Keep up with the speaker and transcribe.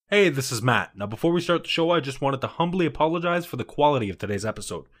Hey, this is Matt. Now, before we start the show, I just wanted to humbly apologize for the quality of today's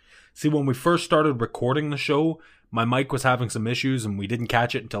episode. See, when we first started recording the show, my mic was having some issues and we didn't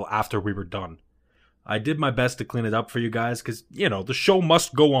catch it until after we were done. I did my best to clean it up for you guys because, the show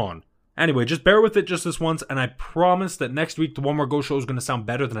must go on. Anyway, just bear with it just this once, and I promise that next week the One More Go show is going to sound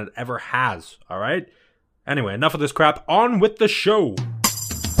better than it ever has, alright? Anyway, enough of this crap. On with the show!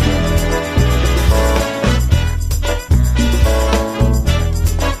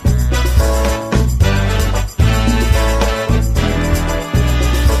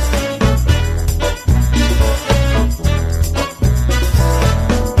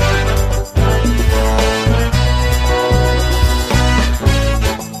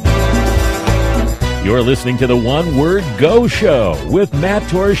 You're listening to the One Word Go Show with Matt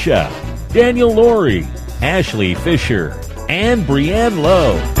Torsha, Daniel Laurie, Ashley Fisher, and Brianne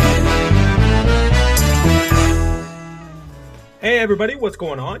Lowe. Hey everybody, what's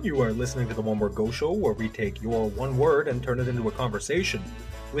going on? You are listening to the One Word Go Show, where we take your one word and turn it into a conversation.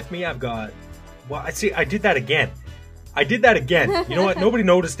 With me, I've got... Well, I did that again. You know what? Nobody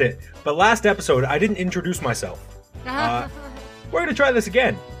noticed it. But last episode, I didn't introduce myself. We're going to try this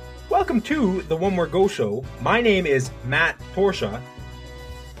again. Welcome to the One More Go Show. My name is Matt Torsha.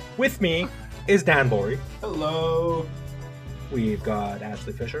 With me is Dan Laurie. Hello. We've got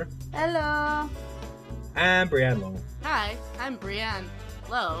Ashley Fisher. Hello. And Brianne Lowe. Hi, I'm Brianne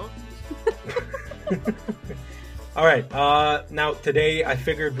Lowe. All right. Now, today I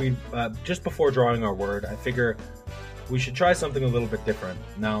figured we'd, just before drawing our word, I figure we should try something a little bit different.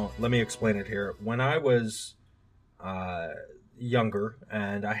 Now, let me explain it here. When I was... younger,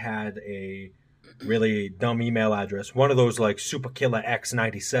 and I had a really dumb email address, one of those like Superkiller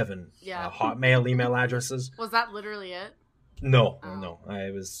X97 Hotmail email addresses. Was that literally it? No.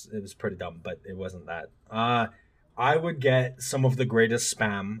 It was pretty dumb, but it wasn't that. I would get some of the greatest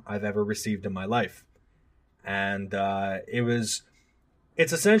spam I've ever received in my life, and it's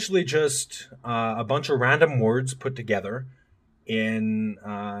essentially just a bunch of random words put together in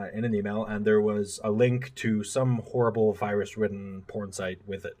an email, and there was a link to some horrible virus-ridden porn site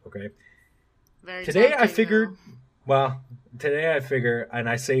with it, okay? Today I figure, and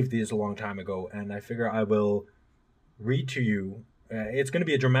I saved these a long time ago, and I figure I will read to you. It's going to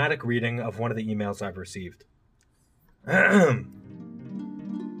be a dramatic reading of one of the emails I've received. The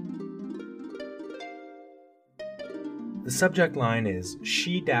subject line is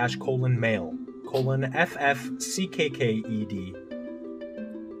she-male. FFCKKED.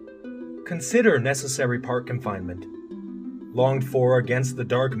 Consider necessary part confinement. Longed for against the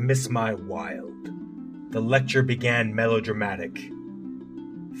dark miss my wild. The lecture began melodramatic.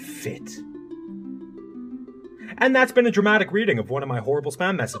 Fit. And that's been a dramatic reading of one of my horrible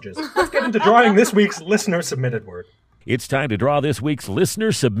spam messages. Let's get into drawing this week's listener submitted word. It's time to draw this week's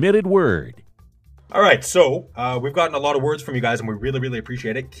listener submitted word. All right, so we've gotten a lot of words from you guys, and we really, really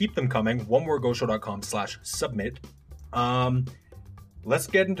appreciate it. Keep them coming. onewordgoshow.com/submit. Let's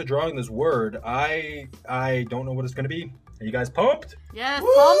get into drawing this word. I don't know what it's going to be. Are you guys pumped? Yes.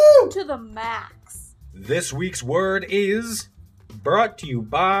 Woo! To the max. This week's word is brought to you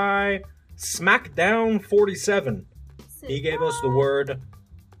by Smackdown 47. He gave us the word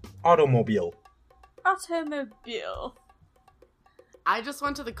automobile. Automobile. I just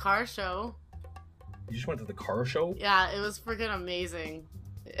went to the car show. You just went to the car show? Yeah, it was freaking amazing.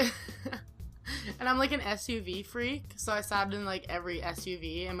 And I'm like an SUV freak, so I sat in like every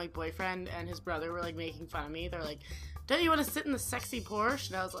SUV, and my boyfriend and his brother were like making fun of me. They're like, don't you want to sit in the sexy Porsche?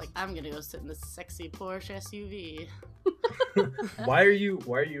 And I was like, I'm gonna go sit in the sexy Porsche SUV. Why are you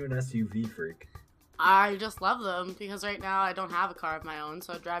an SUV freak? I just love them because right now I don't have a car of my own,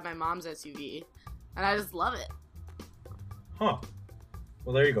 so I drive my mom's SUV, and I just love it. Huh.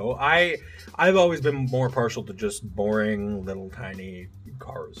 Well, there you go. I've always been more partial to just boring little tiny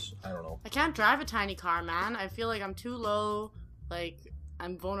cars. I don't know. I can't drive a tiny car, man. I feel like I'm too low. Like,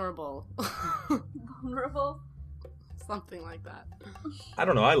 I'm vulnerable. Vulnerable? Something like that. I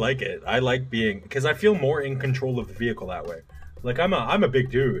don't know. I like it. I like being... Because I feel more in control of the vehicle that way. Like, I'm a big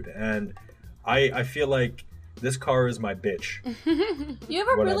dude, and I feel like this car is my bitch. You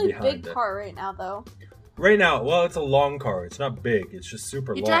have a really big car right now, though. Right now, well, it's a long car. It's not big. It's just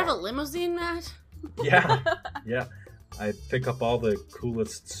super long. You drive a limousine, Matt? Yeah. Yeah. I pick up all the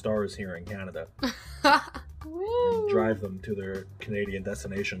coolest stars here in Canada. And drive them to their Canadian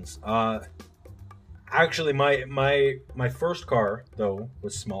destinations. Actually, my first car, though,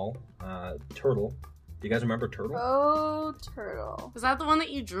 was small. Turtle. Do you guys remember Turtle? Oh, Turtle. Is that the one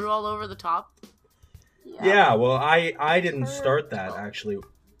that you drew all over the top? Yeah, well, I didn't start that, actually.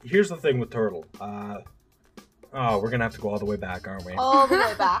 Here's the thing with Turtle. Oh, we're gonna have to go all the way back, aren't we? All the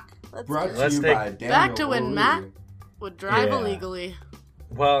way back. Brought to Let's you take- by Daniel Back to when O'Leary. Matt would drive Yeah. illegally.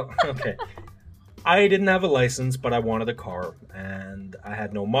 Well, okay. I didn't have a license, but I wanted a car, and I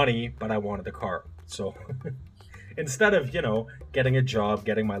had no money, but I wanted a car. So instead of, getting a job,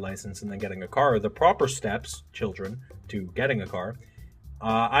 getting my license, and then getting a car, the proper steps, children, to getting a car,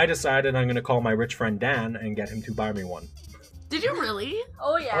 I decided I'm going to call my rich friend Dan and get him to buy me one. Did you really?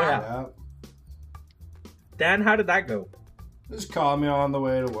 Oh yeah. Yeah. Dan, how did that go? Just call me on the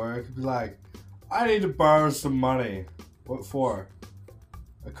way to work. Be like, I need to borrow some money. What for?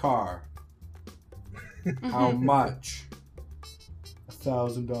 A car. How much?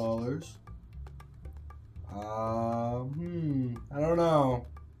 $1,000. I don't know.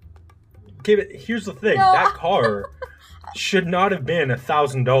 Here's the thing. No. That car should not have been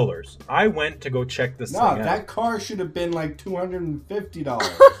 $1,000. I went to go check this No, thing out. that car should have been like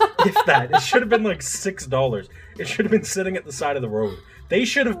 $250. If that, it should have been like $6. It should have been sitting at the side of the road. They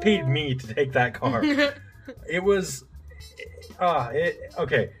should have paid me to take that car. It was,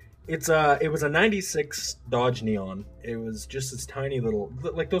 okay. It was a '96 Dodge Neon. It was just this tiny little,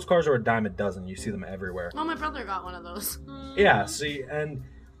 like those cars are a dime a dozen. You see them everywhere. Oh, my brother got one of those. Yeah, see, and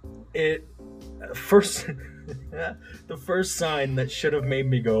it first, the first sign that should have made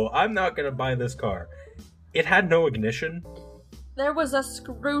me go, I'm not gonna buy this car. It had no ignition. There was a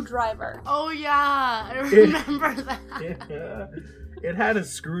screwdriver. Oh, yeah. I remember that. It had a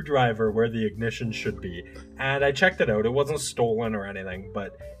screwdriver where the ignition should be, and I checked it out. It wasn't stolen or anything,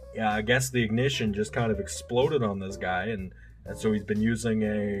 but yeah, I guess the ignition just kind of exploded on this guy, and so he's been using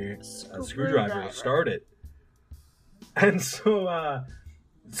a screwdriver to start it. And so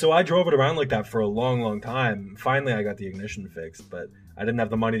I drove it around like that for a long, long time. Finally, I got the ignition fixed, but I didn't have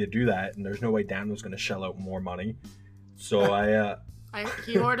the money to do that, and there's no way Dan was going to shell out more money. So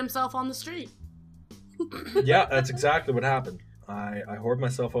He whored himself on the street. yeah, that's exactly what happened. I whored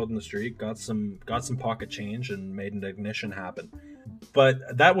myself out in the street, got some pocket change, and made an ignition happen. But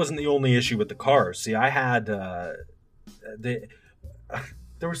that wasn't the only issue with the car. See, I had there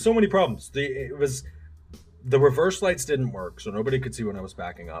were so many problems. The reverse lights didn't work, so nobody could see when I was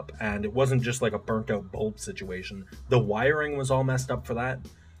backing up, and it wasn't just like a burnt out bulb situation. The wiring was all messed up for that.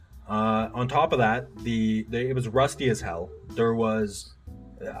 On top of that, it was rusty as hell. There was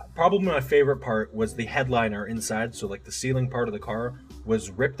probably my favorite part was the headliner inside, so like the ceiling part of the car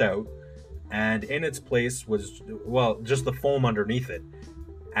was ripped out, and in its place was, well, just the foam underneath it.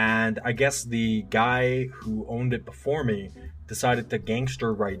 And I guess the guy who owned it before me decided to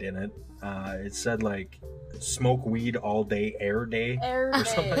gangster write in it. It said like smoke weed all day, air day, Air or day.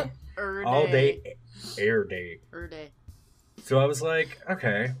 something. All day, air day. So I was like,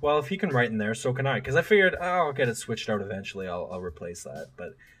 okay, well, if he can write in there, so can I. Because I figured, I'll get it switched out eventually. I'll replace that.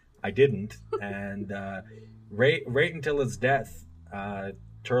 But I didn't. And right until his death,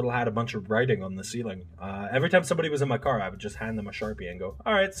 Turtle had a bunch of writing on the ceiling. Every time somebody was in my car, I would just hand them a Sharpie and go,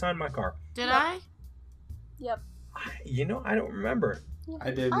 all right, sign my car. Did I? Yep. I don't remember.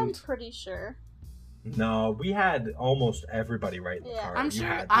 I didn't. I'm pretty sure. No, we had almost everybody write in the Yeah. car. I'm You sure.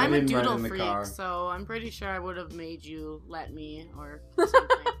 had- I'm a didn't write doodle in the freak, car. so I'm pretty sure I would have made you let me or something.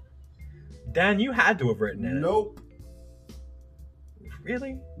 Dan, you had to have written in Nope. it.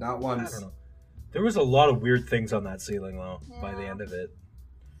 Really? Not I once. don't know. There was a lot of weird things on that ceiling, though, by the Yeah. end of it.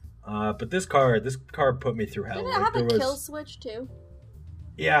 But this car put me through hell. Didn't it Like, have there a was... kill switch too?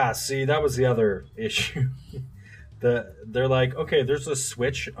 Yeah, see, that was the other issue. They're like, okay, there's a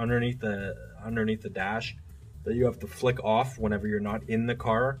switch underneath the dash that you have to flick off whenever you're not in the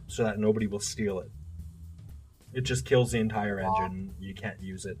car, so that nobody will steal it. It just kills the entire engine. You can't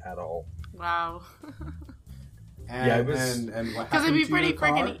use it at all. Wow. And, Yeah, it was- and what Because it'd happened be to pretty your car?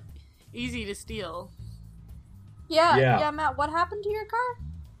 freaking easy to steal. Yeah, Yeah. yeah, Matt, what happened to your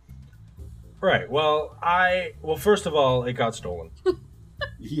car? Right. Well, first of all, it got stolen.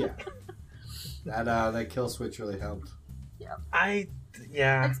 Yeah. That kill switch really helped.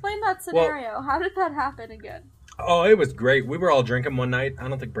 Yeah. Explain that scenario. How did that happen again? Oh, it was great. We were all drinking one night. I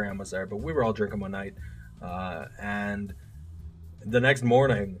don't think Bram was there, but we were all drinking one night. And the next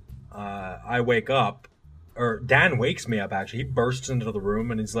morning, I wake up, or Dan wakes me up, actually. He bursts into the room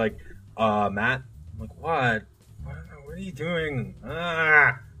and he's like, Matt. I'm like, what? What are you doing?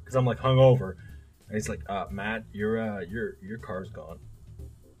 Because I'm like hungover. And he's like, Matt, your car's gone.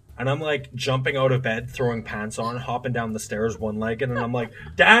 And I'm like jumping out of bed, throwing pants on, hopping down the stairs one-legged, and I'm like,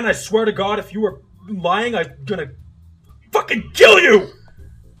 Dan, I swear to God, if you were lying, I'm gonna fucking kill you!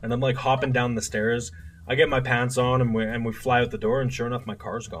 And I'm like hopping down the stairs. I get my pants on, and we fly out the door, and sure enough, my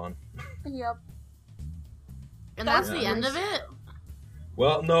car's gone. Yep. And that's Yeah. the end of it?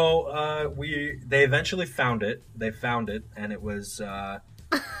 Well, no, they eventually found it. They found it, and it was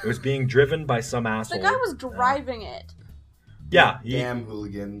being driven by some The asshole. guy was driving it. Yeah, Damn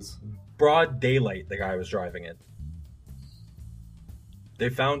hooligans. broad daylight. The guy was driving it. They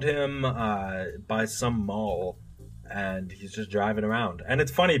found him by some mall, and he's just driving around. And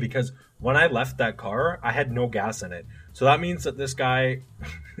it's funny because when I left that car, I had no gas in it. So that means that this guy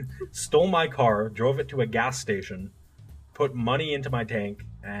stole my car, drove it to a gas station, put money into my tank,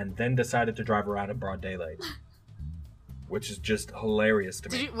 and then decided to drive around in broad daylight. Which is just hilarious to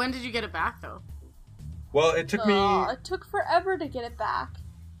me. When did you get it back though? Well, it took me... It took forever to get it back.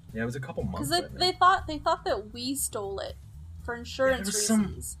 Yeah, it was a couple months. Because they thought that we stole it for insurance was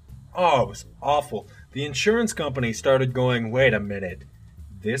reasons. Oh, it was awful. The insurance company started going, wait a minute.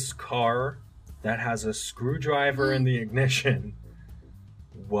 This car that has a screwdriver in the ignition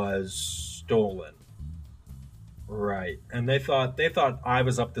was stolen. Right. And they thought I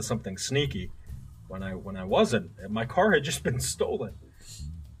was up to something sneaky when I wasn't. My car had just been stolen.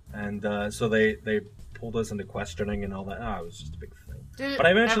 And so they pulled us into questioning and all that. It was just a big thing. Did But I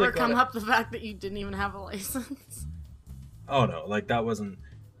it eventually ever got come it. up the fact that you didn't even have a license? Oh no, like that wasn't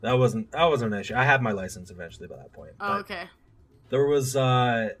an issue. I had my license eventually by that point. Oh, But okay. there was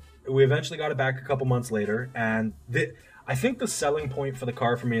we eventually got it back a couple months later, and I think the selling point for the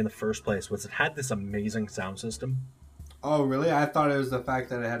car for me in the first place was it had this amazing sound system. Oh, really? I thought it was the fact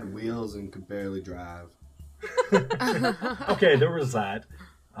that it had wheels and could barely drive. Okay, there was that.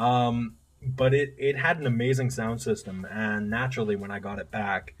 But it had an amazing sound system, and naturally when I got it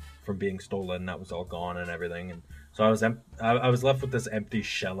back from being stolen, that was all gone and everything, and so I was left with this empty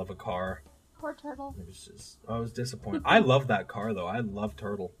shell of a car. Poor Turtle. It was just, I was disappointed. I love that car though. I love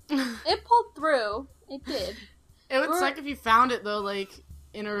Turtle. It pulled through. It did. It would We're- suck if you found it though, like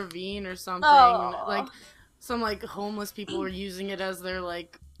in a ravine or something. Oh. Like some like homeless people were using it as their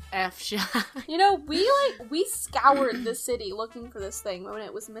like F shack. You know, we scoured the city looking for this thing when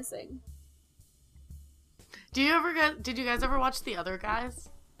it was missing. Did you guys ever watch The Other Guys?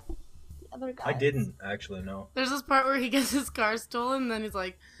 The other guys. I didn't actually know. There's this part where he gets his car stolen, and then he's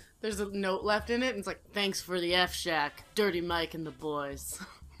like, there's a note left in it, and it's like, thanks for the F shack, Dirty Mike and the boys.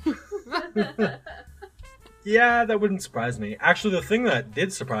 Yeah, that wouldn't surprise me. Actually, the thing that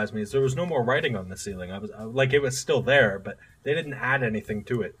did surprise me is there was no more writing on the ceiling. Like it was still there, but they didn't add anything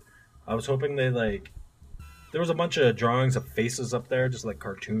to it. I was hoping there was a bunch of drawings of faces up there, just like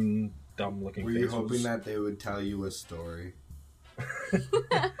cartoon dumb looking Were faces. you hoping that they would tell you a story?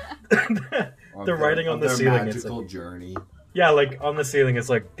 The writing on the their ceiling is magical like, journey. yeah, like on the ceiling it's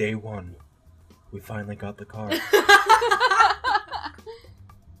like day 1. We finally got the car.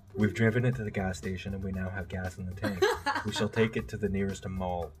 We've driven it to the gas station and we now have gas in the tank. We shall take it to the nearest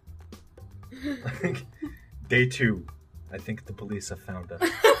mall. Day 2. I think the police have found us.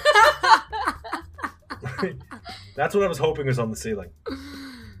 That's what I was hoping was on the ceiling.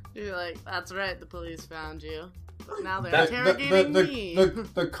 You're like, that's right, the police found you. But now they're That- interrogating me.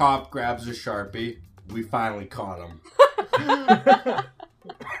 The cop grabs a Sharpie. We finally caught him.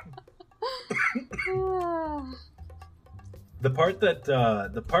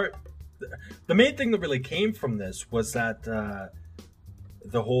 The main thing that really came from this was that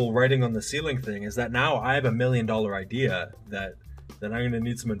the whole writing on the ceiling thing is that now I have $1 million idea that I'm going to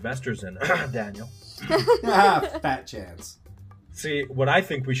need some investors in. Daniel. Fat chance. See, what I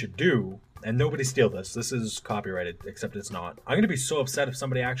think we should do, and nobody steal this. This is copyrighted, except it's not. I'm going to be so upset if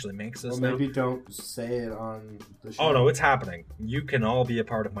somebody actually makes this Well, now. maybe don't say it on the show. Oh no, it's happening. You can all be a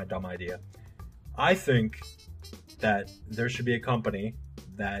part of my dumb idea. I think that there should be a company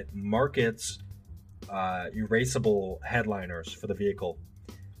that markets erasable headliners for the vehicle.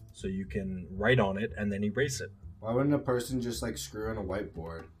 So you can write on it and then erase it. Why wouldn't a person just like screw in a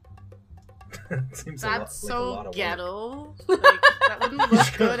whiteboard? It seems That's like a so lot of work. ghetto. Like, that wouldn't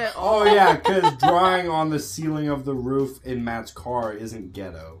look good at all. Oh yeah, because drawing on the ceiling of the roof in Matt's car isn't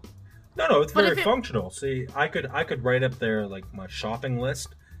ghetto. No, it's But very if it- functional. See, I could write up there like my shopping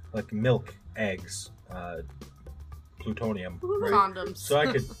list, like milk, eggs, plutonium. Right? Condoms. So I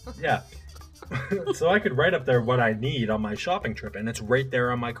could, yeah. So I could write up there what I need on my shopping trip, and it's right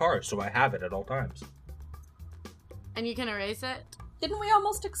there on my car, so I have it at all times. And you can erase it? Didn't we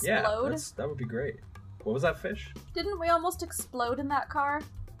almost explode? Yeah, that would be great. What was that fish? Didn't we almost explode in that car?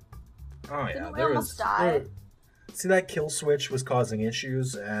 Oh yeah, Didn't we there almost was. die? See, that kill switch was causing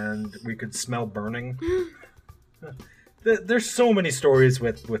issues, and we could smell burning. There's so many stories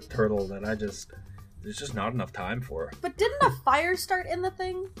with Turtle that there's just not enough time for. But didn't a fire start in the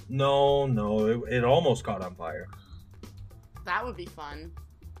thing? No, it almost caught on fire. That would be fun.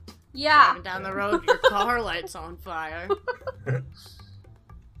 Yeah. Driving down the road, your car light's on fire.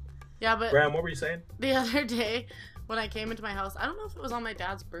 Yeah, but Graham, what were you saying? the other day when I came into my house, I don't know if it was on my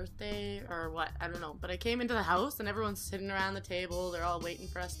dad's birthday or what, I don't know, but I came into the house and everyone's sitting around the table, they're all waiting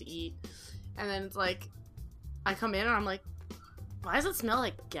for us to eat, and then it's like, I come in and I'm like, why does it smell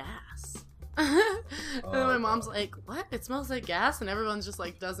like gas? And then my mom's like, what? It smells like gas? And everyone's just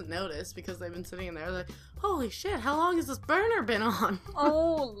like, doesn't notice because they've been sitting in there like, holy shit, how long has this burner been on?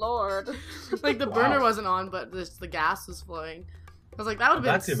 Oh, Lord. Like the burner wasn't on, but the gas was flowing. I was like, that would have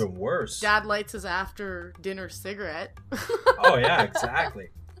been... That's even worse. Dad lights his after dinner cigarette. Oh, yeah, exactly.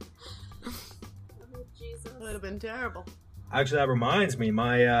 Oh, Jesus. It would have been terrible. Actually, that reminds me,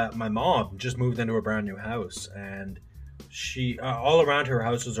 my mom just moved into a brand new house, and she all around her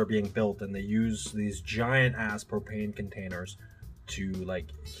houses are being built, and they use these giant ass propane containers to like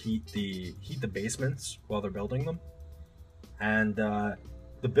heat the basements while they're building them. And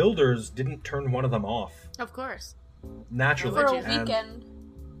the builders didn't turn one of them off Of course. naturally. For a And weekend.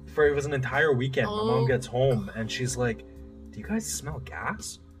 it was an entire weekend. My Oh. mom gets home and she's like, "Do you guys smell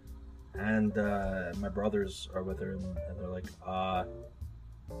gas?" And my brothers are with her, and they're like,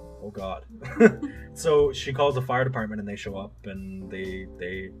 "Oh God!" So she calls the fire department, and they show up, and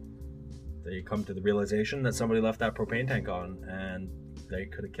they come to the realization that somebody left that propane tank on, and they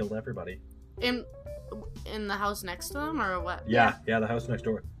could have killed everybody. In the house next to them, or what? Yeah, the house next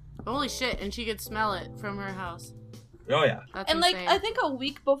door. Holy shit, and she could smell it from her house. Oh yeah, That's And, like, insane. I think a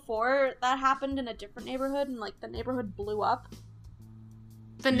week before that happened in a different neighborhood, and, like, the neighborhood blew up.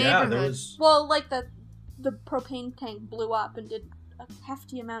 the yeah. neighborhood. There was Well, like, the propane tank blew up and did a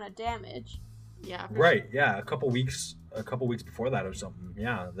hefty amount of damage. Yeah. for right. Yeah, a couple weeks before that or something.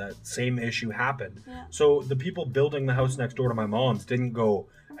 Yeah, that same issue happened. Yeah. So the people building the house next door to my mom's didn't go,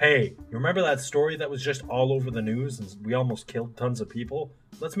 "Hey, you remember that story that was just all over the news and we almost killed tons of people?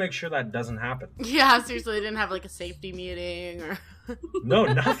 Let's make sure that doesn't happen." sure. Yeah, seriously, they didn't have like a safety meeting or. No,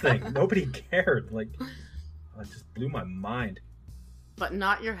 nothing. Nobody cared. Like, it just blew my mind. But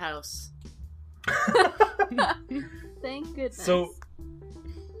not your house. Thank goodness.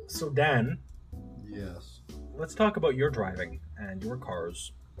 So Dan, Yes. let's talk about your driving and your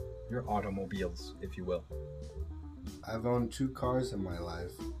cars, your automobiles, if you will. I've owned 2 cars in my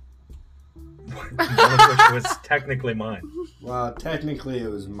life. One of which was technically mine. Well, technically it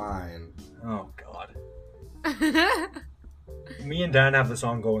was mine. Oh God. Me and Dan have this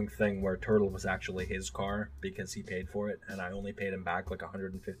ongoing thing where Turtle was actually his car because he paid for it, and I only paid him back like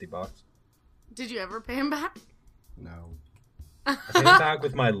 $150. Did you ever pay him back? No. I paid him back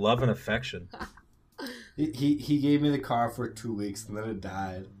with my love and affection. He gave me the car for 2 weeks and then it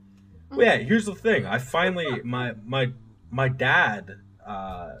died. Well, yeah, here's the thing. I finally my dad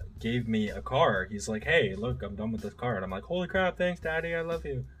gave me a car. He's like, "Hey, look, I'm done with this car," and I'm like, "Holy crap, thanks, Daddy, I love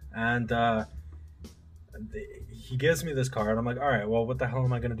you." And he gives me this car, and I'm like, "All right, well, what the hell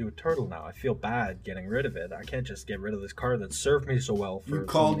am I gonna do with Turtle now? I feel bad getting rid of it. I can't just get rid of this car that served me so well for You so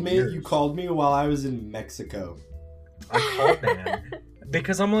called many me. years." You called me while I was in Mexico. I called Dan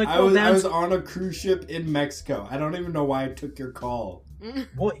because I'm like, I well, was Dan's- on a cruise ship in Mexico. I don't even know why I took your call.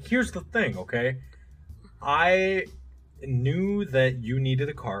 Well, here's the thing, okay? I knew that you needed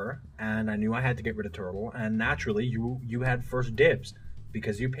a car, and I knew I had to get rid of Turtle, and naturally, you had first dibs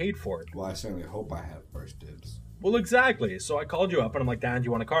because you paid for it. Well, I certainly hope I have first dibs. Well, exactly. So I called you up, and I'm like, Dan, do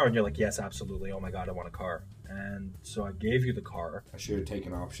you want a car? And you're like, yes, absolutely. Oh my God, I want a car. And so I gave you the car. I should have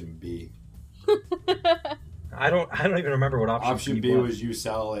taken option B. I don't even remember what option Option B was you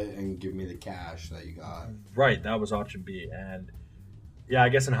sell it and give me the cash that you got. Right, that was option B, and yeah, I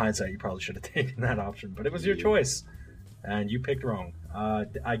guess in hindsight, you probably should have taken that option, but it was your choice, and you picked wrong.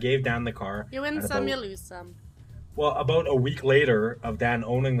 I gave Dan the car. You win and some, you about- lose some. Well, about a week later of Dan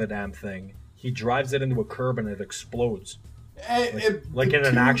owning the damn thing, he drives it into a curb and it explodes. Like in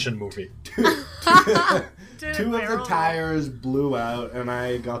an action movie. Two Did it of the barrel? tires blew out, and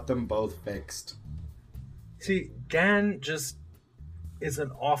I got them both fixed. See, Dan just is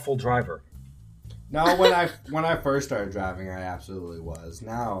an awful driver. No, when I first started driving, I absolutely was.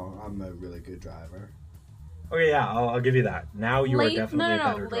 Now I'm a really good driver. Okay, yeah, I'll give you that. Now you are definitely a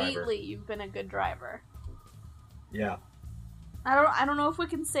better driver. Lately, you've been a good driver. Yeah. I don't know if we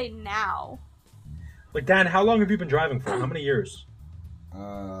can say now. Like, Dan, how long have you been driving for? How many years?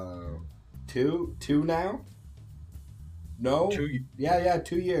 Two now? No. 2 Yeah,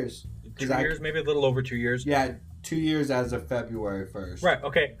 2 years. 2 'Cause years, maybe a little over 2 years. Yeah, 2 years as of February 1st. Right,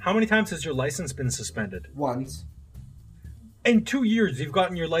 okay. How many times has your license been suspended? Once. In 2 years, you've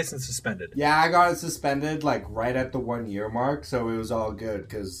gotten your license suspended. Yeah, I got it suspended like right at the 1 year mark, so it was all good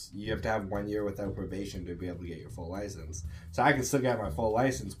because you have to have 1 year without probation to be able to get your full license. So I can still get my full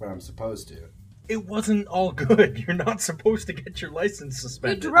license when I'm supposed to. it wasn't all good. You're not supposed to get your license You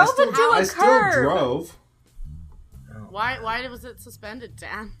suspended. drove into a I still curb. drove Why was it suspended,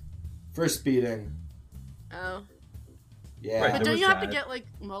 Dan? for speeding. Oh. Yeah. Right, But there don't was you have to that. get like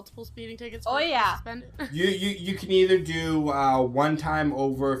multiple speeding tickets? Oh, for it to be yeah. Suspended? You can either do one time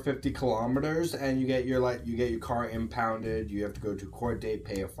over 50 kilometers and you get your car impounded. You have to go to court date,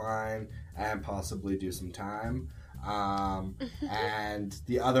 pay a fine, and possibly do some time. And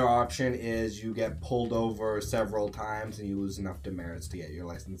the other option is you get pulled over several times and you lose enough demerits to get your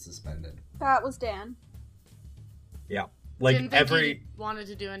license suspended. That was Dan. Yeah. Like Didn't think every. he wanted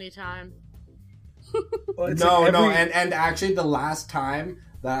to do any time. Well, it's No, like no, every- and actually the last time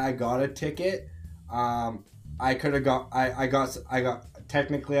that I got a ticket, I could have got I got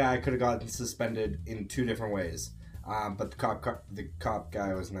technically I could have gotten suspended in two different ways. But the cop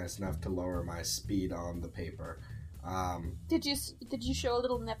guy was nice enough to lower my speed on the paper. Did you show a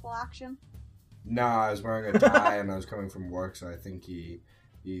little nipple action? No, I was wearing a tie and I was coming from work, so I think he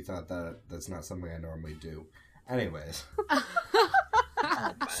thought that that's not something I normally do. Anyways.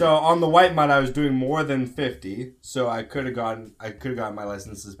 So on the white mud, I was doing more than 50, so I could have gotten my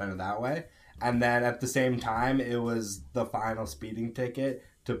license suspended that way. And then at the same time, it was the final speeding ticket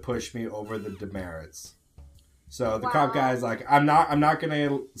to push me over the demerits. So the cop guy's like, I'm not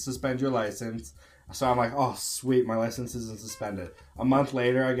gonna suspend your license. So I'm like, oh sweet, my license isn't suspended. A month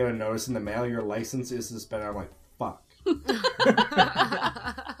later, I get a notice in the mail, your license is suspended. I'm like, fuck.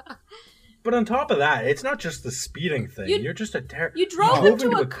 But on top of that, it's not just the speeding thing. You're just a You drove you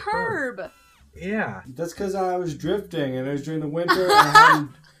into a curb. Yeah. That's because I was drifting, and it was during the winter,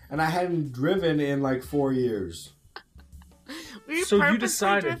 and I hadn't driven in like 4 years. Were you So you purposely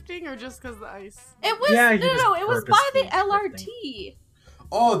decided- drifting or just because the ice? It was Yeah, he no, was no, it was by the purposely LRT.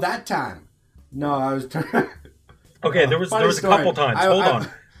 Oh, that time. No, I was turning. Okay, there was Funny a couple story. times. Hold on.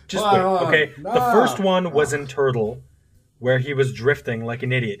 Just wait. Hold on. Okay, No. the first one was in Turtle, where he was drifting like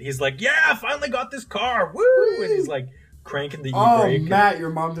an idiot. He's like, "Yeah, I finally got this car, woo!" And he's like cranking the e-brake. Matt, your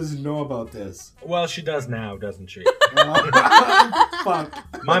mom doesn't know about this. Well, she does now, doesn't she?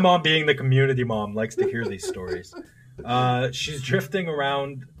 Fuck. My mom, being the community mom, likes to hear these stories. She's drifting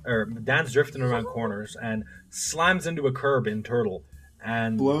around, or Dan's drifting around corners and slams into a curb in Turtle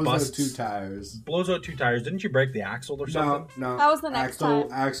and Blows busts, out 2 tires. Blows out 2 tires. Didn't you break the axle or something? No. That was the next time.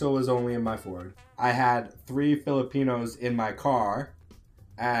 Axle was only in my Ford. I had 3 Filipinos in my car,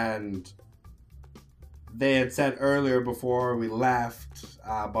 and they had said earlier before we left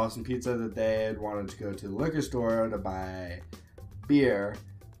Boston Pizza that they had wanted to go to the liquor store to buy beer.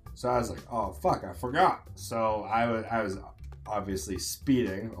 So I was like, oh, fuck, I forgot. So I was obviously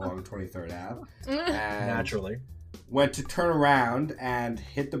speeding along 23rd Ave. And Naturally. went to turn around and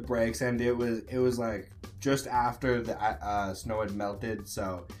hit the brakes, and it was like just after the snow had melted,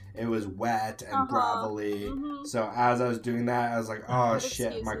 so it was wet and gravelly. Mhm. So as I was doing that, I was like, oh Good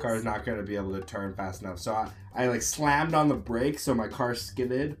shit, my excuses. car's not going to be able to turn fast enough. So I like slammed on the brakes, so my car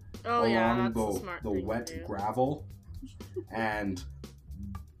skidded Oh yeah, along that's a smart the thing wet to do. gravel and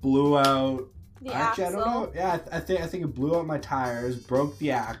blew out. The Actually, axle. I don't know. Yeah, I think it blew out my tires, broke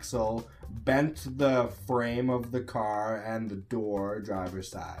the axle, bent the frame of the car and the door, driver's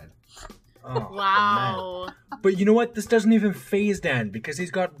side. Oh, Wow. man. But you know what? This doesn't even phase Dan because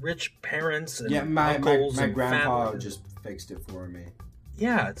he's got rich parents and Yeah, my uncles and grandpa family. just fixed it for me.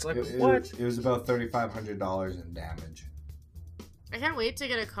 Yeah, it's like, It what? was about $3,500 in damage. I can't wait to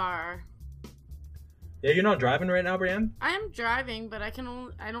get a car. Yeah, you're not driving right now, Brienne? I am driving, but I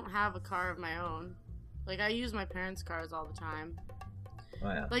don't have a car of my own. Like I use my parents' cars all the time. Oh,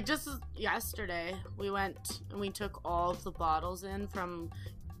 yeah. Like just yesterday, we went and we took all of the bottles in from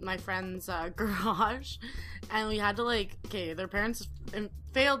my friend's garage, and we had to their parents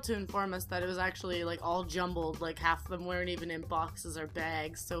failed to inform us that it was actually like all jumbled. Like half of them weren't even in boxes or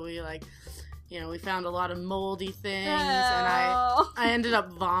bags. So we we found a lot of moldy things, and I ended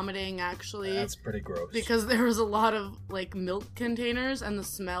up vomiting actually. That's pretty gross. Because there was a lot of like milk containers and the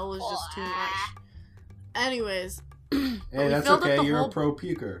smell was just too much. Anyways, Hey, we that's filled up okay. the You're whole- a pro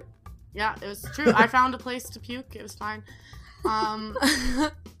puker. yeah, it was true. I found a place to puke. It was fine.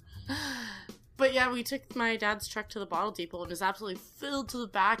 But yeah, we took my dad's truck to the bottle depot and it was absolutely filled to the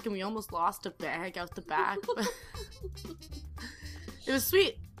back, and we almost lost a bag out the back. But it was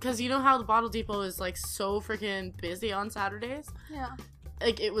sweet because you know how the bottle depot is like so freaking busy on Saturdays. Yeah.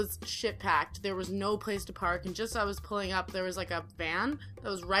 Like it was shit packed. There was no place to park, and just as I was pulling up, there was like a van that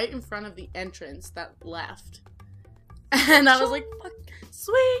was right in front of the entrance that left. And I was like, fuck,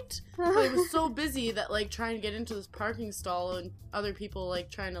 sweet! But it was so busy that like trying to get into this parking stall and other people like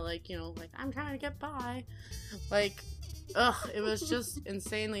trying to I'm trying to get by. Like it was just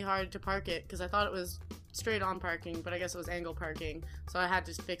insanely hard to park it because I thought it was straight on parking, but I guess it was angle parking, so I had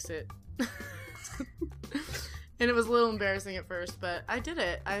to fix it. And it was a little embarrassing at first, but I did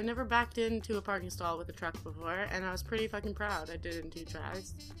it. I never backed into a parking stall with a truck before, and I was pretty fucking proud. I did it in 2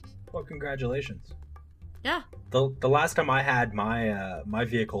 tries. Well, congratulations. Yeah. The last time I had my my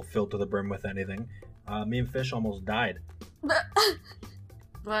vehicle filled to the brim with anything, me and Fish almost died.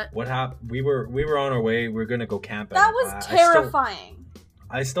 But What happened? We were on our way. We were gonna go camping. That was terrifying.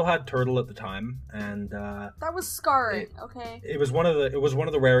 I still had Turtle at the time, and That was scarring, okay? it was one of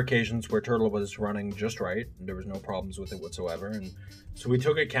the rare occasions where Turtle was running just right, and there was no problems with it whatsoever. And so we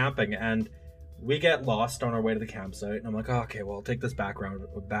took it camping, and we get lost on our way to the campsite. And I'm like, oh, okay, well, I'll take this back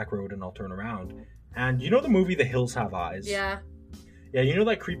road, and I'll turn around. And you know the movie The Hills Have Eyes? yeah. Yeah, you know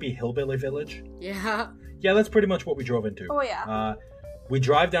that creepy hillbilly village? Yeah. Yeah, that's pretty much what we drove into. Oh, yeah. We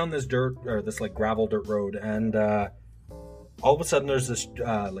drive down this like gravel dirt road, and all of a sudden there's this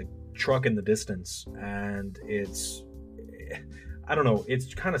like truck in the distance, and I don't know,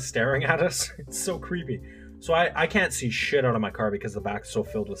 it's kind of staring at us. It's so creepy. So I can't see shit out of my car because the back's so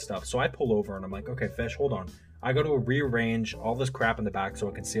filled with stuff. So I pull over and I'm like, okay, Fish, hold on. I got to rearrange all this crap in the back so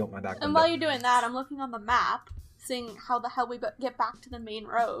I can see out my back And window. while you're doing that, I'm looking on the map, seeing how the hell we get back to the main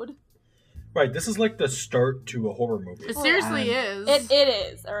road. Right, this is like the start to a horror movie. It seriously is. It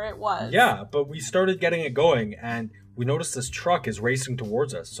is, or it was. Yeah, but we started getting it going, and we noticed this truck is racing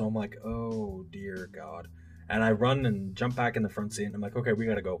towards us. So I'm like, oh, dear God. And I run and jump back in the front seat, and I'm like, okay, we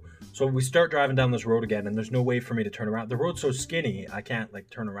gotta go. So we start driving down this road again, and there's no way for me to turn around. The road's so skinny, I can't, like,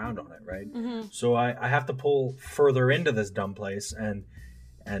 turn around on it, right? Mm-hmm. So I have to pull further into this dumb place, and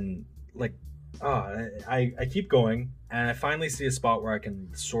like, I keep going, and I finally see a spot where I can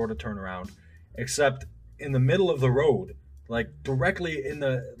sort of turn around. Except in the middle of the road, like directly in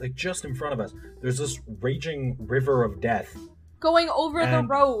the, like just in front of us, there's this raging river of death. Going over the And-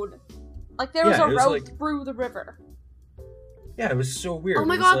 road. Like there was Yeah, a it was road like- through the river. Yeah, it was so weird. Oh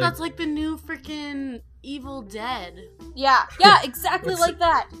my It was god, like- that's like the new freaking Evil Dead. Yeah, exactly What's like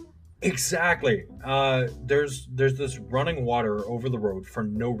that. Exactly. There's this running water over the road for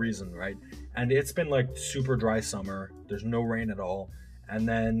no reason, right? And it's been like super dry summer. There's no rain at all. And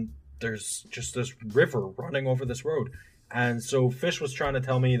then there's just this river running over this road. And so Fish was trying to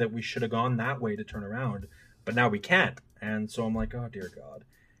tell me that we should have gone that way to turn around, but now we can't. And so I'm like, oh dear God.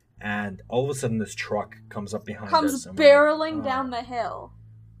 And all of a sudden this truck comes up behind us. Comes and we're like, barreling "Oh." down the hill.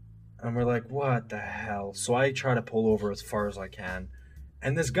 And we're like, what the hell? So I try to pull over as far as I can.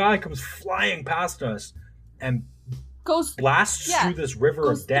 And this guy comes flying past us and Goes blasts through this river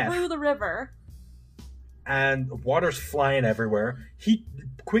goes of death. through the river. And water's flying everywhere. He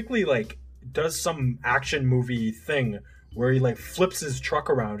quickly, like, does some action movie thing where he, like, flips his truck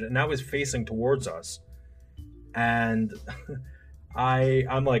around and now he's facing towards us. And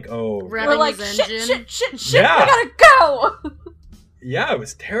I'm like, oh. Revving We're like, his shit, engine. shit, Yeah. we gotta go! Yeah, it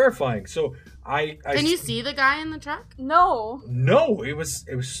was terrifying. So I Can you see the guy in the truck? No. No, it was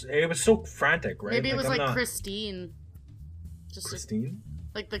so frantic, right? Maybe it was I'm like not- Christine. Just Christine?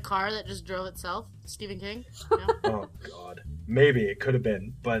 like the car that just drove itself. Stephen King. No? Oh God, maybe it could have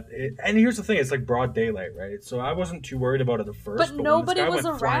been, but and here's the thing: it's like broad daylight, right? So I wasn't too worried about it at first. But when nobody this guy was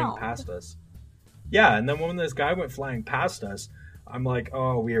went flying around. past us. Yeah, and then when this guy went flying past us, I'm like,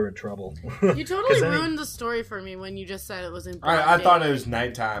 oh, we are in trouble. You totally 'Cause then he- ruined the story for me when you just said it was in broad I thought it daylight. was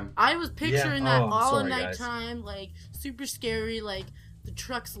nighttime. I was picturing that Oh, I'm all at sorry, guys. nighttime, like super scary, like the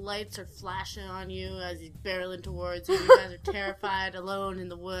truck's lights are flashing on you as he's barreling towards you. You guys are terrified, alone in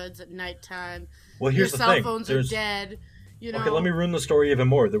the woods at nighttime. Well, Your here's the cell thing: phones there's are dead. You know. okay. Let me ruin the story even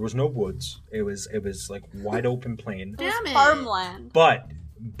more. There was no woods. It was like wide open plain. It was Damn it. farmland.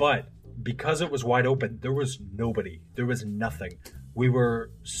 But because it was wide open, there was nobody. There was nothing. We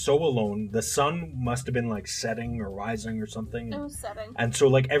were so alone. The sun must have been like setting or rising or something. It was setting. And so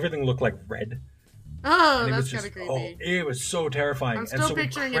like everything looked like red. Oh, And it that's was kind just of creepy. it was so terrifying. I'm And still so we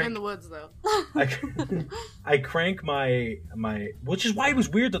picturing it in the woods though. I crank my which is why it was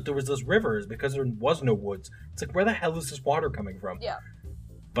weird that there was this river, is because there was no woods. It's like, where the hell is this water coming from? Yeah.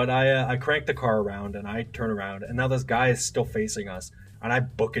 But I crank the car around and I turn around and now this guy is still facing us and I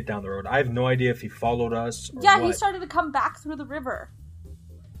book it down the road. I have no idea if he followed us or Yeah, what. he started to come back through the river.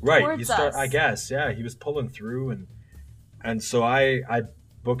 Right, towards us. I guess, yeah, he was pulling through and so I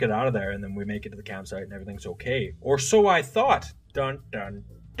book it out of there and then we make it to the campsite and everything's okay. Or so I thought. Dun dun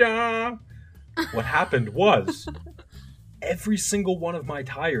dun. What happened was every single one of my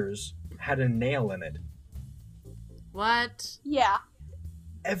tires had a nail in it. What? Yeah.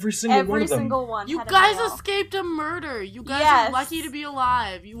 Every single one Every of them. single one. You had a guys nail. escaped a murder. You guys Yes. are lucky to be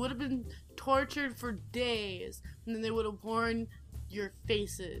alive. You would have been tortured for days. and then they would have worn your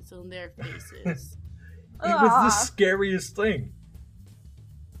faces on their faces. It was the scariest thing.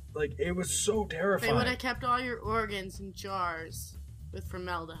 Like, it was so They terrifying. would have kept all your organs in jars with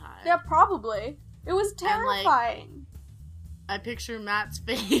formaldehyde. Yeah, probably. It was And, like, terrifying. I picture Matt's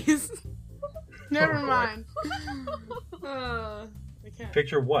face. Never boy. mind. I can't.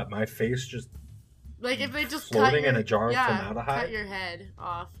 Picture what? My face just... Like if they just floating cut in your, a jar of yeah, formaldehyde? cut your head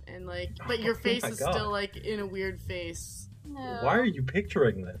off and like, but your Oh face my is God. still like in a weird face. No. Why are you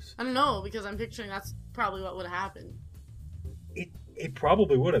picturing this? I don't know because I'm picturing that's probably what would have happened. It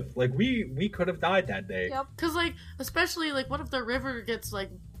probably would have. Like, we could have died that day. Yep. Cause like, especially like, what if the river gets like,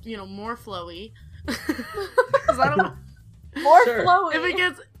 more flowy? 'Cause I don't. More Sure.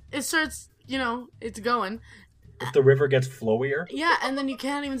 flowy. It starts, it's going. If the river gets flowier. Yeah, and then you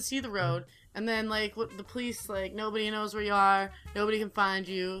can't even see the road. And then, like, what the police, like, nobody knows where you are. Nobody can find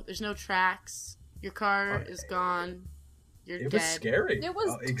you. There's no tracks. Your car is gone. You're It dead. was scary. It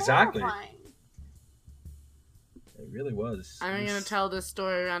was exactly. terrifying. It really was. I'm going to tell this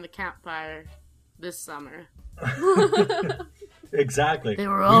story around a campfire this summer. Exactly. They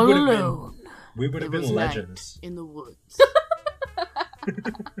were all we would have alone been, we would have It been was night. legends. in the woods.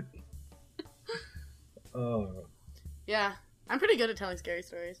 Oh, Yeah, I'm pretty good at telling scary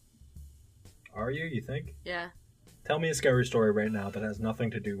stories. are you think? Yeah. Tell me a scary story right now that has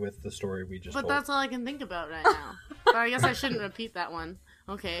nothing to do with the story we just But told. that's all I can think about right now. But I guess I shouldn't repeat that one.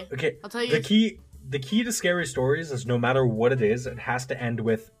 Okay. Okay, I'll tell you. the key to scary stories is no matter what it is, it has to end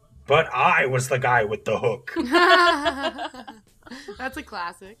with, "But I was the guy with the hook." That's a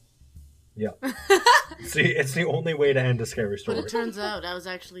classic. Yeah. See, it's the only way to end a scary But story. it turns out I was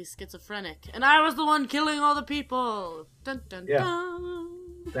actually schizophrenic, and I was the one killing all the people. Dun dun Yeah. dun.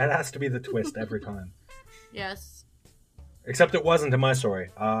 That has to be the twist every time. Yes. Except it wasn't in my story.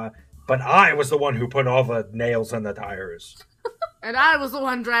 But I was the one who put all the nails in the tires. And I was the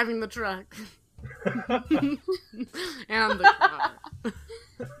one driving the truck. And the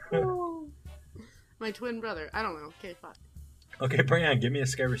car. My twin brother. I don't know. Okay, fuck. Okay, Brian, give me a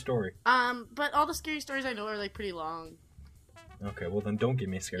scary story. But all the scary stories I know are like pretty long. Okay, well then don't give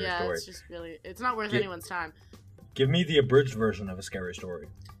me a scary Yeah, story. it's just really, it's not worth Gi- anyone's time. Give me the abridged version of a scary story.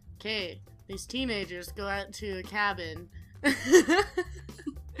 Okay, these teenagers go out to a cabin.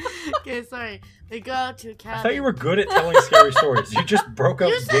 Okay, sorry. They go out to a cabin. I thought you were good at telling scary stories. You just broke out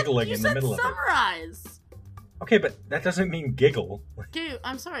You said- giggling you in the said middle of it. summarize. Okay, but that doesn't mean giggle. Okay,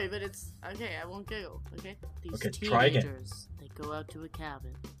 I'm sorry, but it's okay. I won't giggle. Okay, these Okay, try again. teenagers they go out to a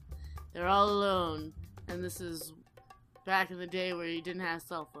cabin. They're all alone, and this is back in the day where you didn't have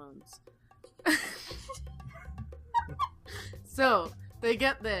cell phones. So they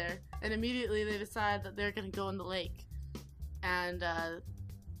get there, and immediately they decide that they're gonna go in the lake, and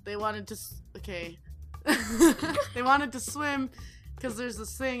they wanted to. Okay, they wanted to swim because there's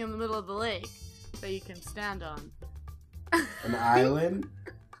this thing in the middle of the lake that you can stand on. An island?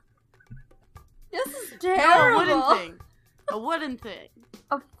 This is No, terrible. a wooden thing. A wooden thing.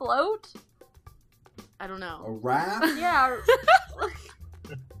 A float? I don't A know. raft? Yeah.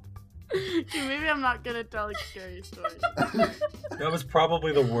 Okay, maybe I'm not good at telling scary stories. That was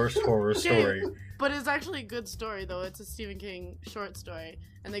probably the worst horror story. But it's actually a good story, though. It's a Stephen King short story.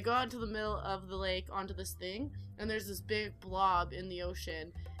 And they go out to the middle of the lake onto this thing, and there's this big blob in the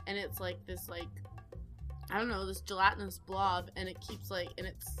ocean, and it's like this, like, I don't know, this gelatinous blob, and it keeps, like, and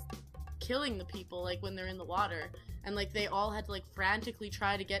it's killing the people, like, when they're in the water. And, like, they all had to, like, frantically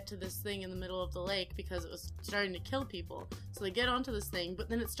try to get to this thing in the middle of the lake because it was starting to kill people. So they get onto this thing, but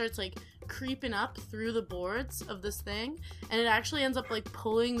then it starts, like, creeping up through the boards of this thing, and it actually ends up, like,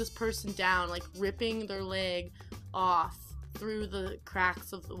 pulling this person down, like, ripping their leg off through the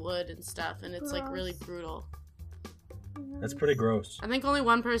cracks of the wood and stuff, and it's, like, really brutal. That's pretty gross. I think only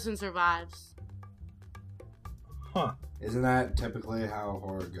one person survives. Huh. Isn't that typically how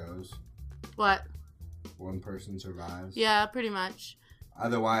horror goes? What? One person survives? Yeah, pretty much.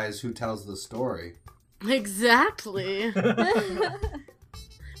 Otherwise, who tells the story? Exactly.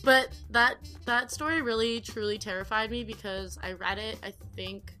 But that story really truly terrified me because I read it, I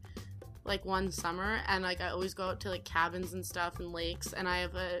think, like one summer, and like I always go out to like cabins and stuff and lakes, and I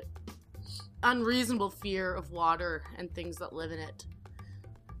have a unreasonable fear of water and things that live in it.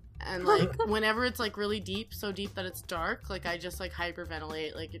 And like whenever it's like really deep, so deep that it's dark, like I just like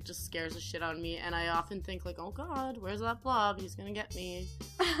hyperventilate, like it just scares the shit out of me, and I often think like, oh god, where's that blob? He's gonna get me.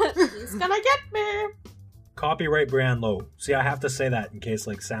 He's gonna get me. Copyright Brian Lowe. See, I have to say that in case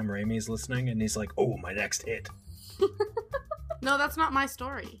like Sam Raimi's listening and he's like, "Oh, my next hit." No, that's not my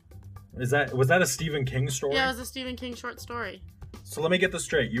story. Was that a Stephen King story? Yeah, it was a Stephen King short story. So let me get this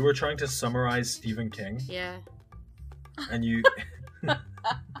straight. You were trying to summarize Stephen King. Yeah. and you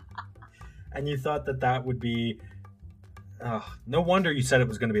and you thought that would be. No wonder you said it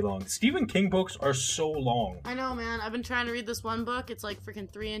was going to be long. Stephen King books are so long. I know, man. I've been trying to read this one book. It's like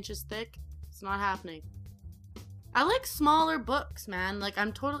freaking 3 inches thick. It's not happening. I like smaller books, man. Like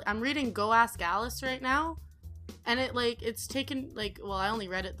I'm reading Go Ask Alice right now, and it's taken well, I only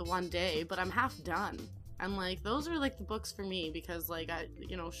read it the one day, but I'm half done. And like those are like the books for me because like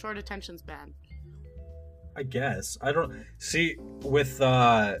short attention span. I guess. I don't see with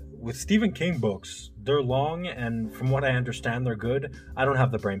Stephen King books, they're long, and from what I understand, they're good. I don't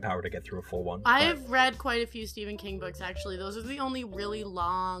have the brain power to get through a full one. I've read quite a few Stephen King books, actually. Those are the only really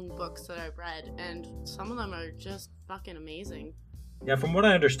long books that I've read, and some of them are just fucking amazing. Yeah, from what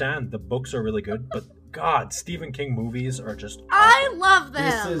I understand, the books are really good, but God, Stephen King movies are just awful. I love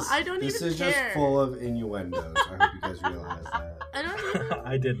them. I don't even care. This is just full of innuendos. I hope you guys realize that. I don't even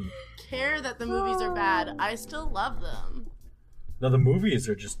I didn't. care that the movies are bad. I still love them. No, the movies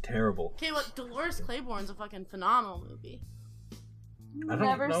are just terrible. Okay, Dolores Claiborne's a fucking phenomenal movie. I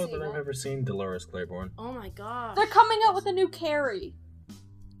don't know that I've ever seen Dolores Claiborne. Oh my god. They're coming out with a new Carrie.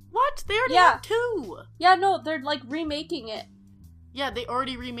 What? They already have 2. Yeah, no, they're like remaking it. Yeah, they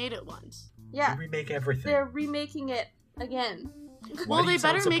already remade it once. Yeah. They remake everything. They're remaking it again. Well, they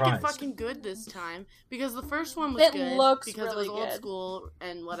better make it fucking good this time, because the first one was It good looks because really it was old good. school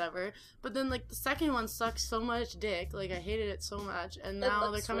and whatever. But then like the second one sucks so much dick, like I hated it so much, and now they're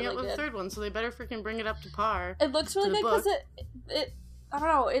looks coming out really with a good. third one, so they better freaking bring it up to par. It looks really To the good because book. it I don't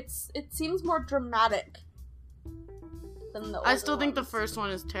know, it seems more dramatic than the I older still think the ones. first one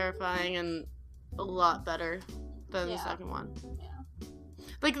is terrifying and a lot better than the Yeah. second one. Yeah.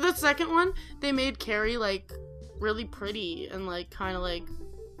 Like the second one, they made Carrie like really pretty and like kind of like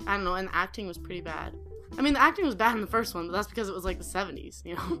I don't know, and the acting was pretty bad. I mean, the acting was bad in the first one, but that's because it was like the 70s,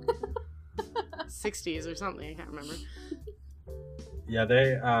 you know, 60s or something. I can't remember. Yeah,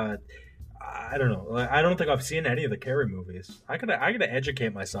 they. I don't know. Like, I don't think I've seen any of the Carrie movies. I gotta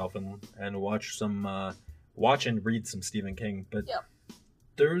educate myself and watch and read some Stephen King. But Yep.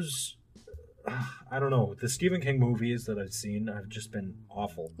 there's, I don't know. The Stephen King movies that I've seen have just been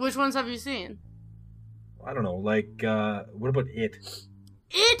awful. Which ones have you seen? I don't know. Like, what about It?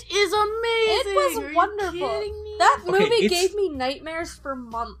 It is amazing. It was Are you wonderful. kidding me? That Okay, movie it's- gave me nightmares for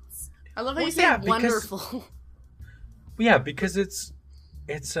months. I love how Well, you say yeah, because- wonderful. Yeah, because it's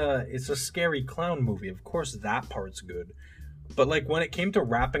a scary clown movie. Of course, that part's good. But like when it came to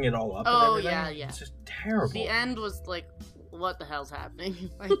wrapping it all up, Oh, and everything, yeah. it's just terrible. The end was like, what the hell's happening?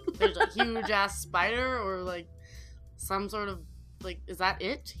 Like, there's a huge ass spider, or like some sort of like, is that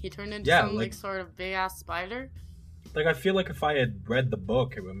it? He turned into Yeah, some like- sort of big ass spider. Like I feel like if I had read the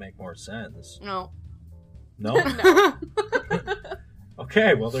book, it would make more sense. No. No.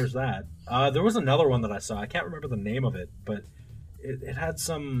 Okay, well, there's that. There was another one that I saw. I can't remember the name of it, but it had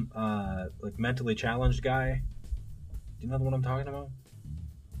some like mentally challenged guy. Do you know the one I'm talking about?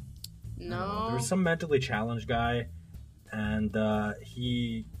 No. There was some mentally challenged guy, and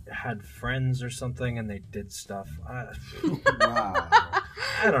he had friends or something, and they did stuff. Wow.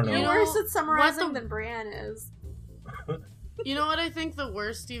 I don't know. You're know, worse at summarizing what the- than Brienne is. You know what I think the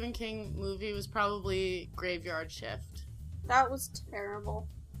worst Stephen King movie was probably Graveyard Shift. That was terrible.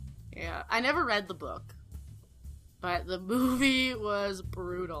 Yeah, I never read the book, but the movie was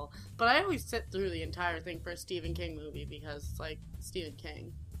brutal. But I always sit through the entire thing for a Stephen King movie because it's like Stephen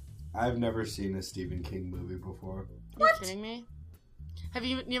King. I've never seen a Stephen King movie before. Are you kidding me?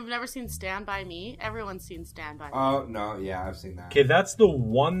 You've never seen Stand By Me? Everyone's seen Stand By Me. Oh, no, yeah, I've seen that. Okay, that's the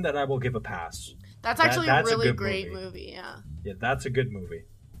one that I will give a pass. That's actually a that's a really good great movie. movie, yeah. Yeah, that's a good movie.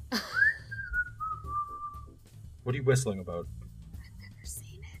 What are you whistling about? I've never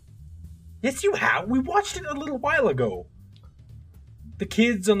seen it. Yes, you have. We watched it a little while ago. The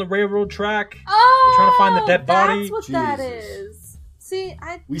kids on the railroad track. Oh, trying to find the dead body. That's what that Jesus. is. See,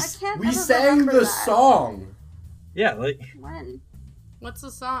 I We can't we ever sang remember the that. song. Yeah, like When? What's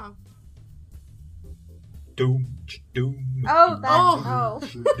the song? doom doom. Oh, that. Oh.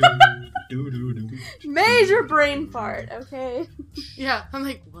 Doom. Major brain fart. Okay. Yeah, I'm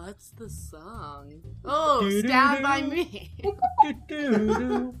like, what's the song? Oh, Do-do-do. Stand By Me.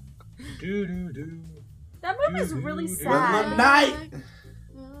 That movie's really Rhythm sad. of night.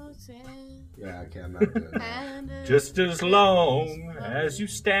 Yeah, okay, I'm not doing that. Just as long as you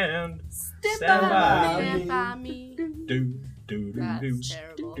stand Stand Stand by by me. Stand By Me. do do do That's do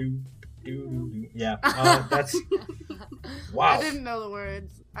terrible. do. Yeah, that's wow. I didn't know the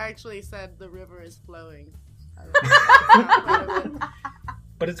words. I actually said the river is flowing. Over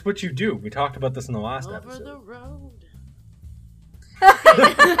But it's what you do. We talked about this in the last the episode. road.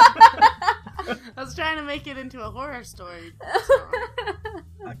 I was trying to make it into a horror story. So,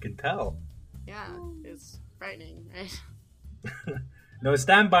 I can tell. yeah, it's frightening, right? No,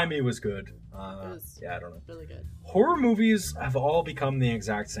 Stand By Me was good. was- Yeah, I don't know. Really good. Horror movies have all become the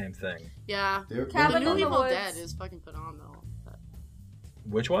exact same thing. Yeah. They're- The Cabin new in the Evil Woods. Dead is fucking phenomenal. But-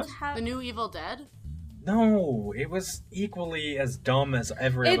 Which one? The new Evil Dead? No, it was equally as dumb as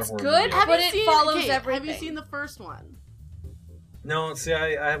every It's other horror good, movie. Have but you it seen- follows okay, everything. Have you seen the first one? No, see,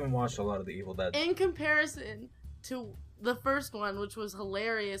 I haven't watched a lot of the Evil Dead. In comparison to the first one, which was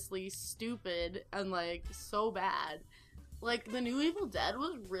hilariously stupid and like so bad, like the new Evil Dead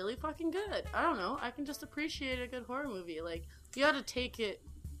was really fucking good. I don't know, I can just appreciate a good horror movie. Like, you gotta take it,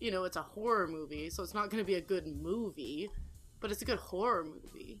 it's a horror movie, so it's not gonna be a good movie, but it's a good horror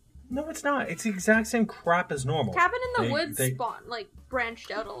movie. No, it's not. It's the exact same crap as normal. Cabin in the They- Woods they- branched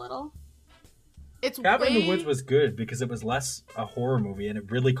out a little. It's Cabin in way... the Woods was good because it was less a horror movie and it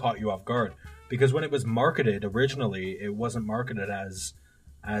really caught you off guard. Because when it was marketed originally, it wasn't marketed as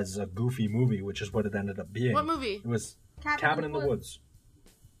a goofy movie, which is what it ended up being. What movie? It was Cabin in the Woods.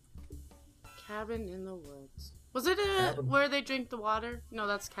 Cabin in the Woods. Was it Cabin. where they drink the water? No,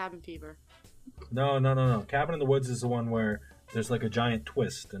 that's Cabin Fever. No. Cabin in the Woods is the one where there's like a giant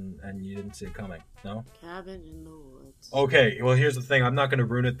twist and you didn't see it coming. No? Cabin in the Woods. Okay, well here's the thing. I'm not going to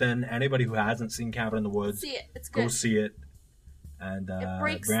ruin it then. Anybody who hasn't seen Cabin in the Woods, See it. It's go good. see it. And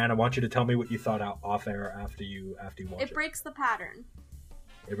breaks- Brianna, I want you to tell me what you thought out off air after you watch it. It breaks the pattern.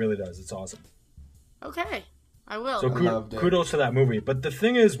 It really does. It's awesome. Okay, I will. So I loved it. kudos to that movie. But the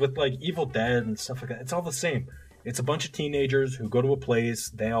thing is, with like Evil Dead and stuff like that, it's all the same. It's a bunch of teenagers who go to a place,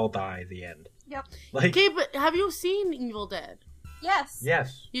 they all die at the end. Yep. Like, Okay, but have you seen Evil Dead? Yes.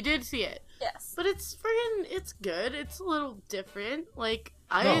 yes. You did see it. Yes. But it's good. It's a little different. Like,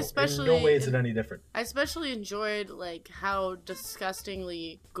 No, I especially in no way is it any different. I especially enjoyed like how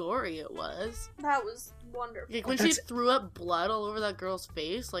disgustingly gory it was. That was wonderful. Like when she threw up blood all over that girl's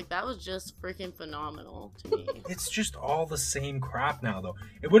face, like that was just freaking phenomenal to me. It's just all the same crap now, though.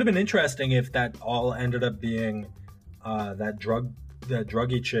 It would have been interesting if that all ended up being that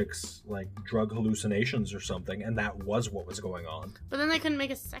druggy chick's like drug hallucinations or something, and that was what was going on. But then they couldn't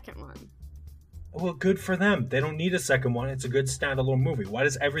make a second one. Well, good for them. They don't need a second one. It's a good standalone movie. Why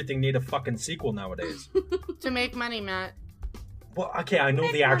does everything need a fucking sequel nowadays? To make money, Matt. Well, okay, I know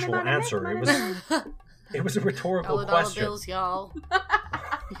Make the money, actual money, answer. make It money, was it was a rhetorical $1 question. bills, y'all.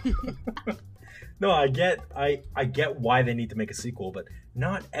 No, I get why they need to make a sequel, but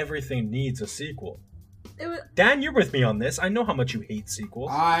not everything needs a sequel. It was, Dan, you're with me on this. I know how much you hate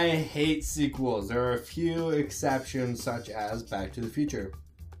sequels. I hate sequels. There are a few exceptions, such as Back to the Future.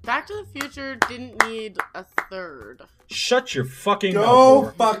 Back to the Future didn't need a third. Shut your fucking mouth. Go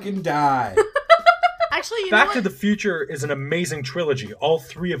Laura. fucking die. Actually, you Back know to what? the Future is an amazing trilogy. All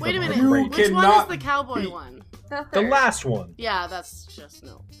three of Wait a them minute. are You great. Which one is cannot the cowboy be- one? the The third. last one. Yeah, that's just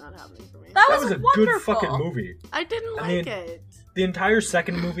not happening for me. That That was was a wonderful. good fucking movie. I didn't I like mean- it. The entire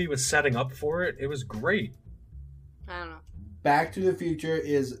second movie was setting up for it. It was great. I don't know. Back to the Future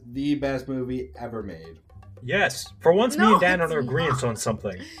is the best movie ever made. Yes. For once, me No, and Dan it's are in agreement not. on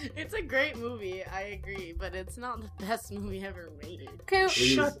something. It's a great movie, I agree, but it's not the best movie ever made. Okay,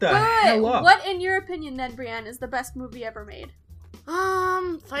 Shut the wait, hell up. what, in your opinion, then, Brienne, is the best movie ever made?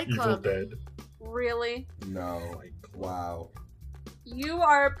 Fight Evil Club. Dead. Really? No. Wow. You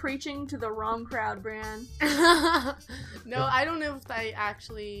are preaching to the wrong crowd, Brienne. No, I don't know if I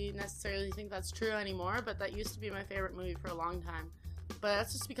actually necessarily think that's true anymore, but that used to be my favorite movie for a long time. But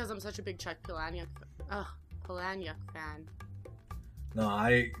that's just because I'm such a big Chuck Palahniuk fan. No,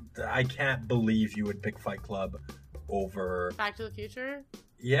 I can't believe you would pick Fight Club over. Back to the Future?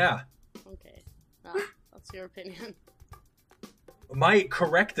 Yeah. Okay. Well, that's your opinion. My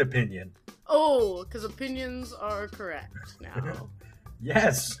correct opinion. Oh, because opinions are correct now.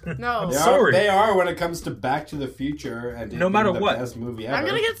 Yes. No. I'm They sorry. They are when it comes to Back to the Future and it No being matter the what. best movie ever. I'm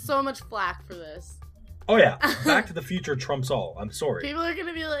gonna get so much flack for this. Oh yeah. Back to the Future trumps all. I'm sorry. People are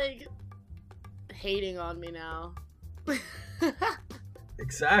gonna be like hating on me now.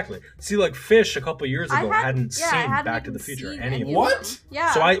 Exactly. See, like Fish a couple years ago hadn't seen hadn't Back to even the Future seen any of any them. of What? them.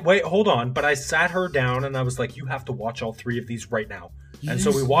 Yeah. So hold on, but I sat her down and I was like, you have to watch all three of these right now. And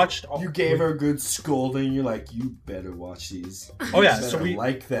so we watched all, You gave her a good scolding. You're like, you better watch these. Oh yeah, You so better we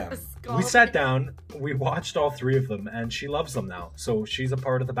like them. we sat down, we watched all three of them, and she loves them now. So she's a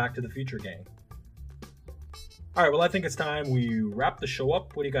part of the Back to the Future gang. All right, well, I think it's time we wrap the show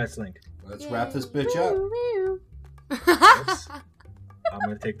up. What do you guys think? Let's wrap this bitch up. Yes. I'm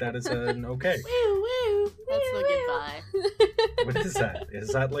going to take that as an okay. Woo, woo. That's the goodbye. What is that? Is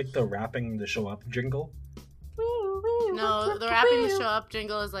that like the wrapping the show up jingle? No, the wrapping the show up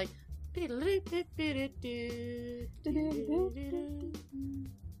jingle is like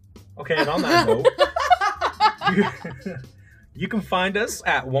Okay, and on that note, you can find us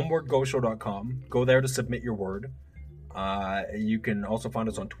at onewordgoshow.com. Go there to submit your word. You can also find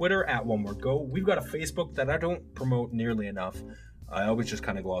us on Twitter at onewordgo. We've got a Facebook that I don't promote nearly enough. I always just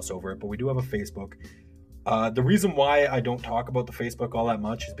kind of gloss over it, but we do have a Facebook. The reason why I don't talk about the Facebook all that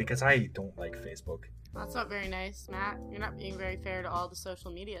much is because I don't like Facebook. That's not very nice, Matt. You're not being very fair to all the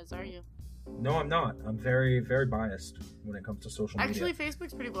social medias, are you? No, I'm not. I'm very, very biased when it comes to social media. Actually,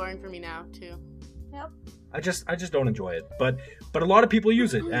 Facebook's pretty boring for me now, too. Yep. I just don't enjoy it. But a lot of people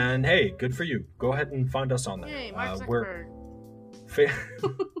use it, and hey, good for you. Go ahead and find us on there. Yay, Mark We're Zuckerberg.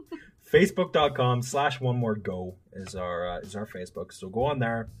 Facebook.com/onewordgo is our Facebook. So go on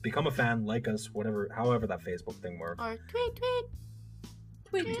there, become a fan, like us, however that Facebook thing works. Or tweet.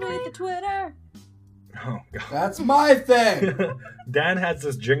 Tweet the Twitter. Oh god. That's my thing. Dan has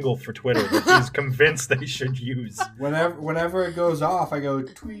this jingle for Twitter that he's convinced they should use. Whenever it goes off, I go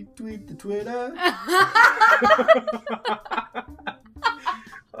tweet the Twitter.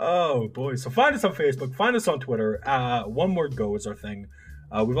 Oh boy. So find us on Facebook, find us on Twitter. One Word Go is our thing.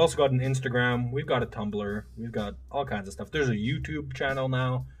 We've also got an Instagram, we've got a Tumblr, we've got all kinds of stuff. There's a YouTube channel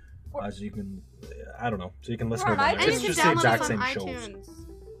now. So you can so you can listen to We're on it on there. iTunes. It's You just can the download exact us on same shows. iTunes.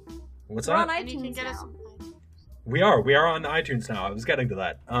 What's We're on that? And you can iTunes get us. now. We are on iTunes now. I was getting to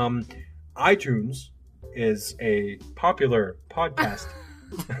that. iTunes is a popular podcast.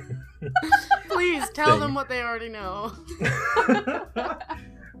 Please tell Thing. them what they already know.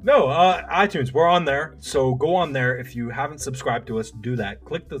 No, iTunes. We're on there, so go on there. If you haven't subscribed to us, do that.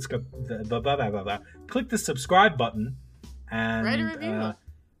 Click the subscribe button, and Write a review.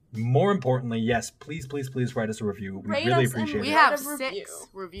 More importantly, yes, please write us a review. We Rate really us and appreciate We it. have Write a review. 6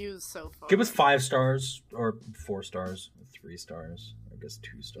 reviews so far. Give us 5 stars or 4 stars, 3 stars. I guess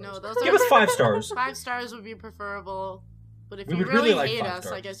 2 stars. No, those Give are us 5 stars. 5 stars would be preferable. But if We you would really really like hate 5 us, I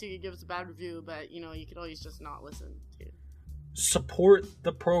stars. guess you could give us a bad review. But you could always just not listen to. Support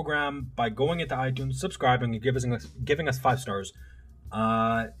the program by going into iTunes, subscribing, and giving us 5 stars.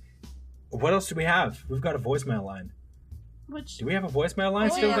 What else do we have? We've got a voicemail line. Which Do we have a voicemail line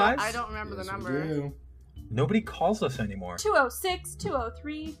Oh, still, yeah, guys? I don't remember Yes, the we number. do. Nobody calls us anymore.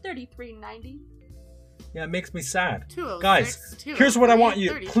 206-203-3390. Yeah, it makes me sad. 206, Guys, here's what I want you-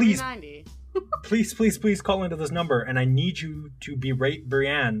 3390. Please call into this number, and I need you to berate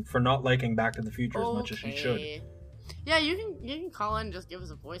Brienne for not liking Back to the Future as much as she should. Okay. Yeah, you can call in and just give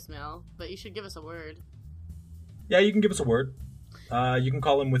us a voicemail, but you should give us a word. Yeah, you can give us a word. You can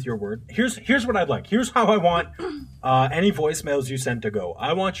call in with your word. Here's what I'd like. Here's how I want any voicemails you send to go.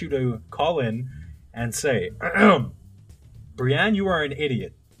 I want you to call in and say, Brienne, you are an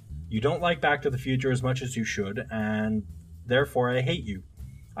idiot. You don't like Back to the Future as much as you should, and therefore I hate you.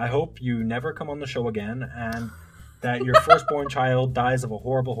 I hope you never come on the show again, and that your firstborn child dies of a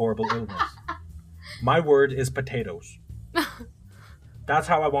horrible, horrible illness. My word is potatoes. That's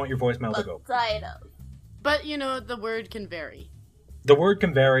how I want your voicemail to go. Potatoes. But the word can vary. The word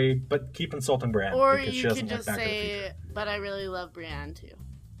can vary, but keep insulting Brienne Or because she you doesn't could like just Back to the Future. say, "But I really love Brienne too."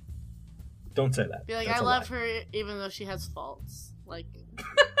 Don't say that. Be like, That's "I a love lie. her even though she has faults." Like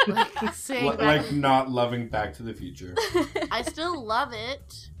saying Like back, not loving Back to the Future. I still love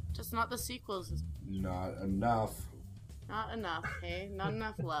it, just not the sequels. Not enough. Not enough, hey? Not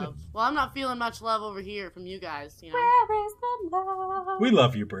enough love. Well, I'm not feeling much love over here from you guys, Where is the love? We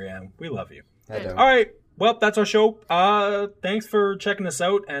love you, Brienne. We love you. I don't. All right. Well, that's our show. Thanks for checking us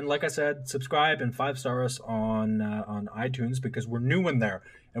out, and like I said, subscribe and 5 star us on iTunes because we're new in there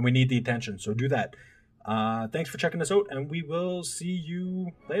and we need the attention. So do that. Thanks for checking us out, and we will see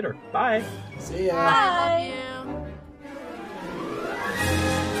you later. Bye. See ya. I love you.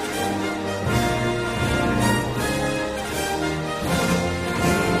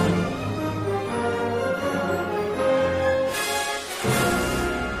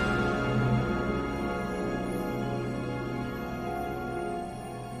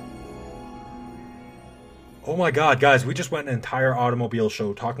 Oh my God, guys, we just went an entire automobile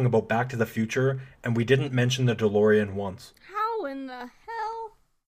show talking about Back to the Future, and we didn't mention the DeLorean once. How in the